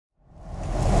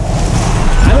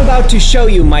about to show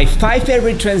you my 5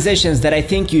 favorite transitions that I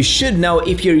think you should know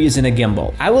if you're using a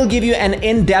gimbal. I will give you an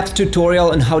in-depth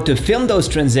tutorial on how to film those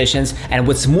transitions and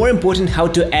what's more important, how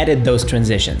to edit those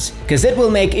transitions, because it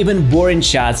will make even boring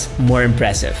shots more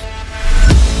impressive.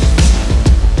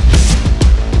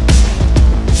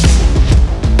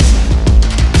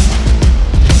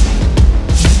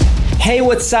 Hey,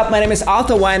 what's up? My name is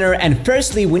Arthur Weiner, and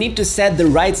firstly we need to set the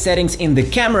right settings in the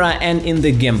camera and in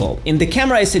the gimbal. In the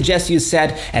camera, I suggest you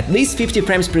set at least 50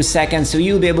 frames per second so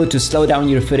you'll be able to slow down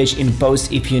your footage in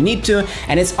post if you need to,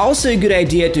 and it's also a good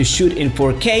idea to shoot in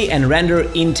 4K and render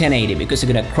in 1080 because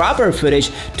you're gonna crop our footage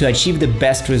to achieve the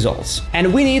best results.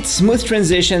 And we need smooth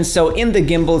transitions, so in the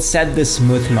gimbal set the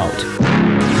smooth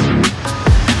mode.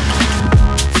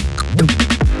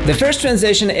 The first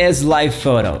transition is live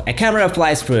photo. A camera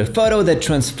flies through a photo that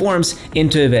transforms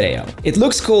into a video. It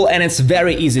looks cool and it's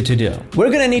very easy to do. We're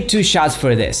gonna need 2 shots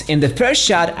for this. In the first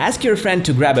shot, ask your friend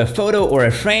to grab a photo or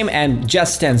a frame and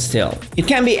just stand still. It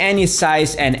can be any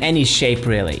size and any shape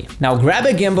really. Now grab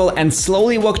a gimbal and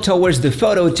slowly walk towards the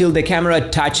photo till the camera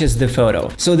touches the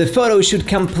photo. So the photo should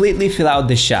completely fill out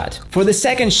the shot. For the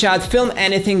second shot, film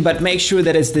anything but make sure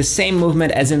that it's the same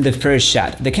movement as in the first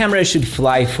shot. The camera should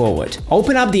fly forward.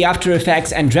 Open up the After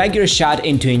Effects and drag your shot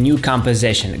into a new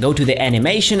composition. Go to the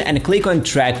animation and click on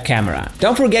track camera.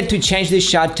 Don't forget to change the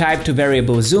shot type to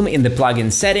variable zoom in the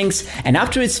plugin settings, and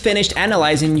after it's finished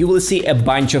analyzing, you will see a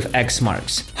bunch of X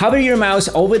marks. Hover your mouse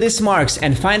over these marks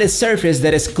and find a surface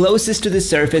that is closest to the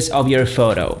surface of your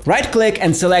photo. Right click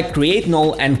and select create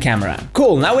null and camera.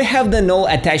 Cool, now we have the null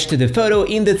attached to the photo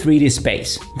in the 3D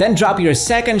space. Then drop your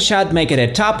second shot, make it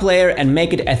a top layer and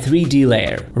make it a 3D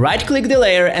layer. Right click the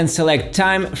layer and select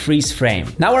time freeze frame.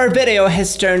 Now our video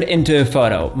has turned into a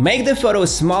photo. Make the photo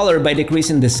smaller by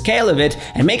decreasing the scale of it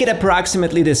and make it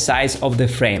approximately the size of the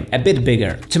frame, a bit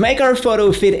bigger. To make our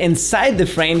photo fit inside the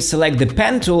frame, select the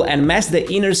pen tool and mask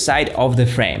the inner side of the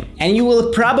frame. And you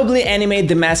will probably animate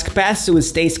the mask path so it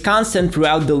stays constant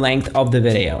throughout the length of the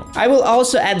video. I will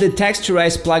also add the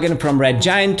texturize plugin from Red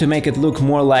Giant to make it look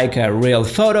more like a real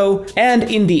photo. And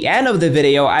in the end of the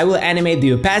video, I will animate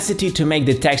the opacity to make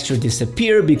the texture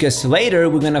disappear because later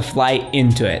we're gonna fly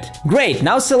into it. Great,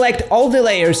 now select all the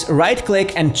layers, right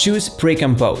click and choose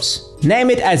pre-compose.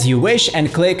 Name it as you wish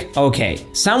and click OK.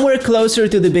 Somewhere closer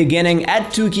to the beginning,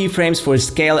 add 2 keyframes for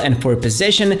scale and for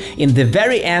position. In the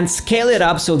very end, scale it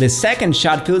up so the second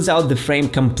shot fills out the frame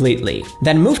completely.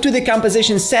 Then move to the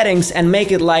composition settings and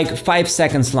make it like 5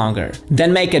 seconds longer.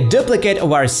 Then make a duplicate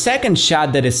of our second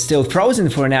shot that is still frozen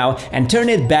for now and turn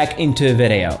it back into a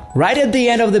video. Right at the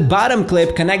end of the bottom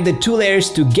clip, connect the 2 layers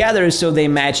together so they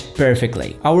match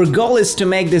perfectly. Our goal is to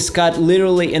make this cut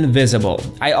literally invisible.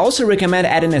 I also recommend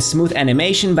adding a smooth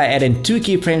animation by adding 2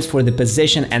 keyframes for the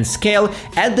position and scale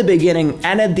at the beginning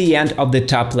and at the end of the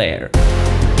top layer.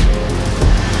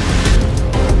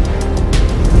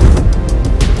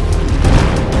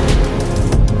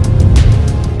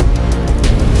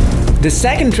 The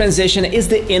second transition is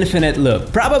the infinite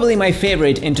loop, probably my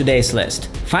favorite in today's list.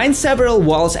 Find several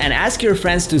walls and ask your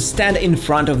friends to stand in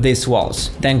front of these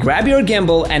walls. Then grab your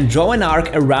gimbal and draw an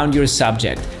arc around your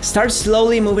subject. Start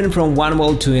slowly moving from one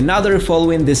wall to another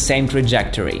following the same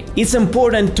trajectory. It's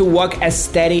important to walk as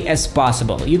steady as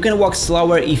possible. You can walk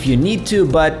slower if you need to,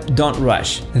 but don't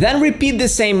rush. Then repeat the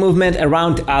same movement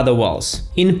around other walls.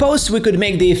 In post, we could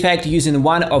make the effect using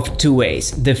one of 2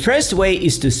 ways. The first way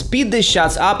is to speed the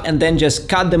shots up and then just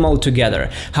cut them all together.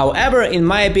 However, in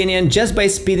my opinion, just by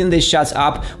speeding the shots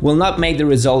up will not make the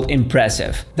result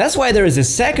impressive. That's why there is a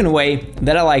second way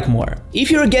that I like more. If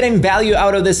you're getting value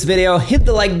out of this video, hit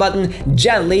the like button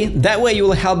gently. That way you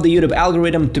will help the YouTube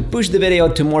algorithm to push the video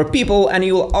to more people, and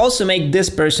you will also make this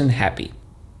person happy.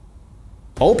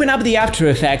 Open up the After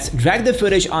Effects, drag the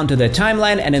footage onto the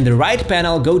timeline, and in the right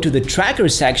panel go to the tracker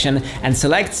section and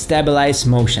select Stabilize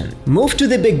Motion. Move to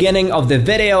the beginning of the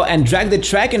video and drag the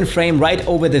tracking frame right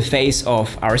over the face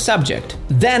of our subject.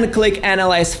 Then click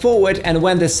Analyze Forward, and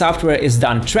when the software is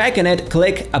done tracking it,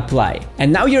 click Apply.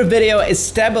 And now your video is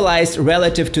stabilized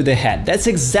relative to the head. That's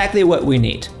exactly what we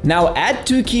need. Now add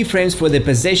 2 keyframes for the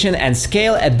position and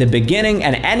scale at the beginning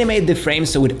and animate the frame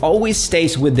so it always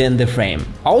stays within the frame.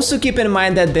 Also keep in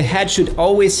mind that the head should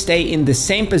always stay in the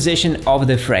same position of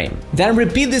the frame. Then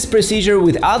repeat this procedure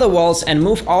with other walls and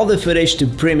move all the footage to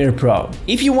Premiere Pro.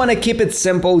 If you want to keep it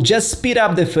simple, just speed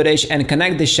up the footage and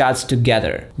connect the shots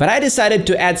together. But I decided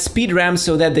to add speed ramps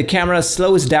so that the camera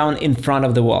slows down in front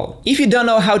of the wall. If you don't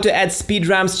know how to add speed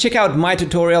ramps, check out my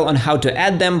tutorial on how to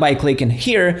add them by clicking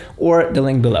here or the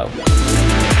link below.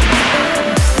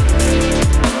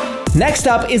 Next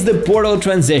up is the portal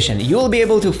transition. You'll be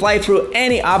able to fly through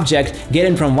any object,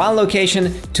 getting from one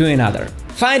location to another.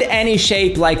 Find any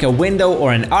shape like a window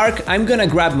or an arc. I'm gonna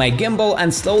grab my gimbal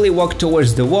and slowly walk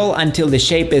towards the wall until the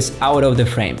shape is out of the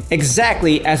frame,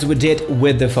 exactly as we did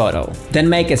with the photo. Then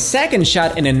make a second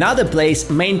shot in another place,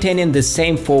 maintaining the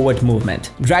same forward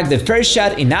movement. Drag the first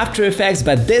shot in After Effects,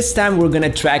 but this time we're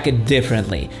gonna track it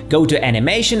differently. Go to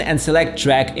Animation and select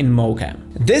Track in Mocha.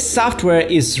 This software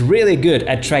is really good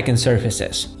at tracking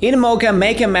surfaces. In Mocha,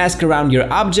 make a mask around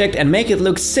your object and make it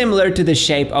look similar to the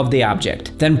shape of the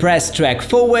object. Then press Track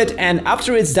Forward, and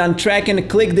after it's done tracking,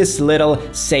 click this little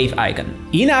save icon.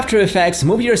 In After Effects,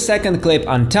 move your second clip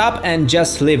on top and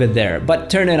just leave it there, but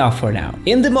turn it off for now.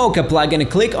 In the Mocha plugin,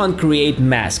 click on Create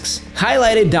Masks.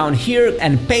 Highlight it down here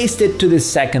and paste it to the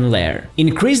second layer.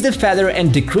 Increase the feather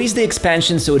and decrease the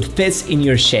expansion so it fits in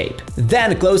your shape.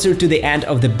 Then, closer to the end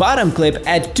of the bottom clip,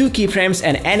 add 2 keyframes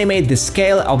and animate the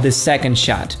scale of the second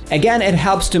shot. Again, it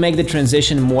helps to make the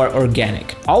transition more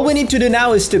organic. All we need to do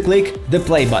now is to click the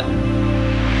play button.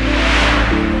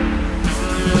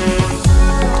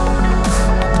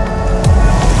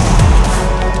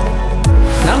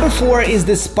 Number 4 is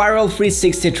the Spiral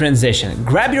 360 transition.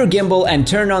 Grab your gimbal and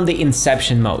turn on the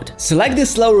Inception mode. Select the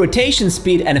slow rotation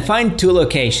speed and find 2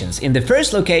 locations. In the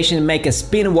first location, make a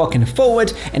spin walking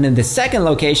forward, and in the second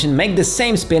location, make the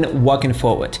same spin walking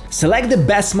forward. Select the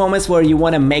best moments where you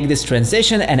want to make this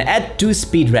transition and add 2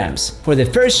 speed ramps, for the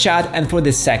first shot and for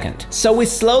the second. So we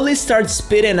slowly start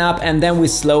speeding up and then we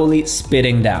slowly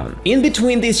speeding down. In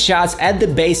between these shots, add the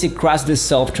basic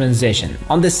cross-dissolve transition.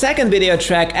 On the second video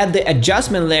track, add the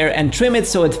adjustment layer and trim it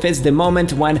so it fits the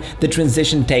moment when the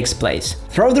transition takes place.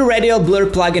 Throw the radial blur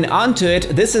plugin onto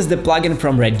it. This is the plugin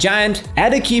from Red Giant.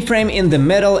 Add a keyframe in the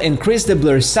middle, increase the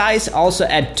blur size, also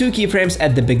add 2 keyframes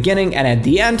at the beginning and at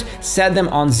the end, set them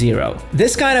on 0.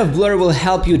 This kind of blur will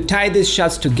help you tie these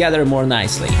shots together more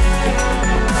nicely.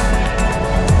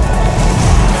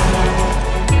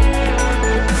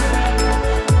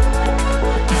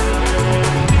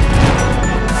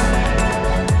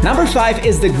 Number 5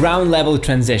 is the ground level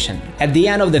transition. At the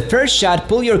end of the first shot,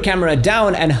 pull your camera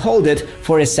down and hold it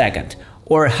for a second,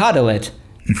 or huddle it,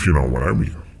 if you know what I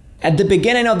mean. At the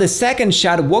beginning of the second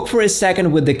shot, walk for a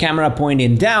second with the camera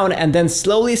pointing down and then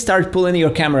slowly start pulling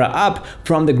your camera up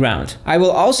from the ground. I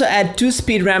will also add 2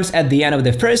 speed ramps at the end of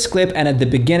the first clip and at the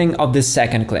beginning of the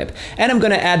second clip. And I'm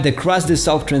gonna add the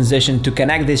cross-dissolve transition to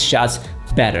connect these shots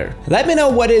better. Let me know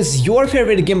what is your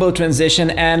favorite gimbal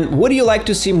transition and would you like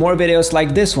to see more videos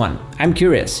like this one? I'm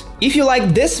curious. If you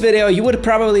like this video, you would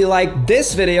probably like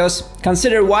these videos.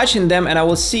 Consider watching them and I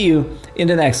will see you in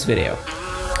the next video.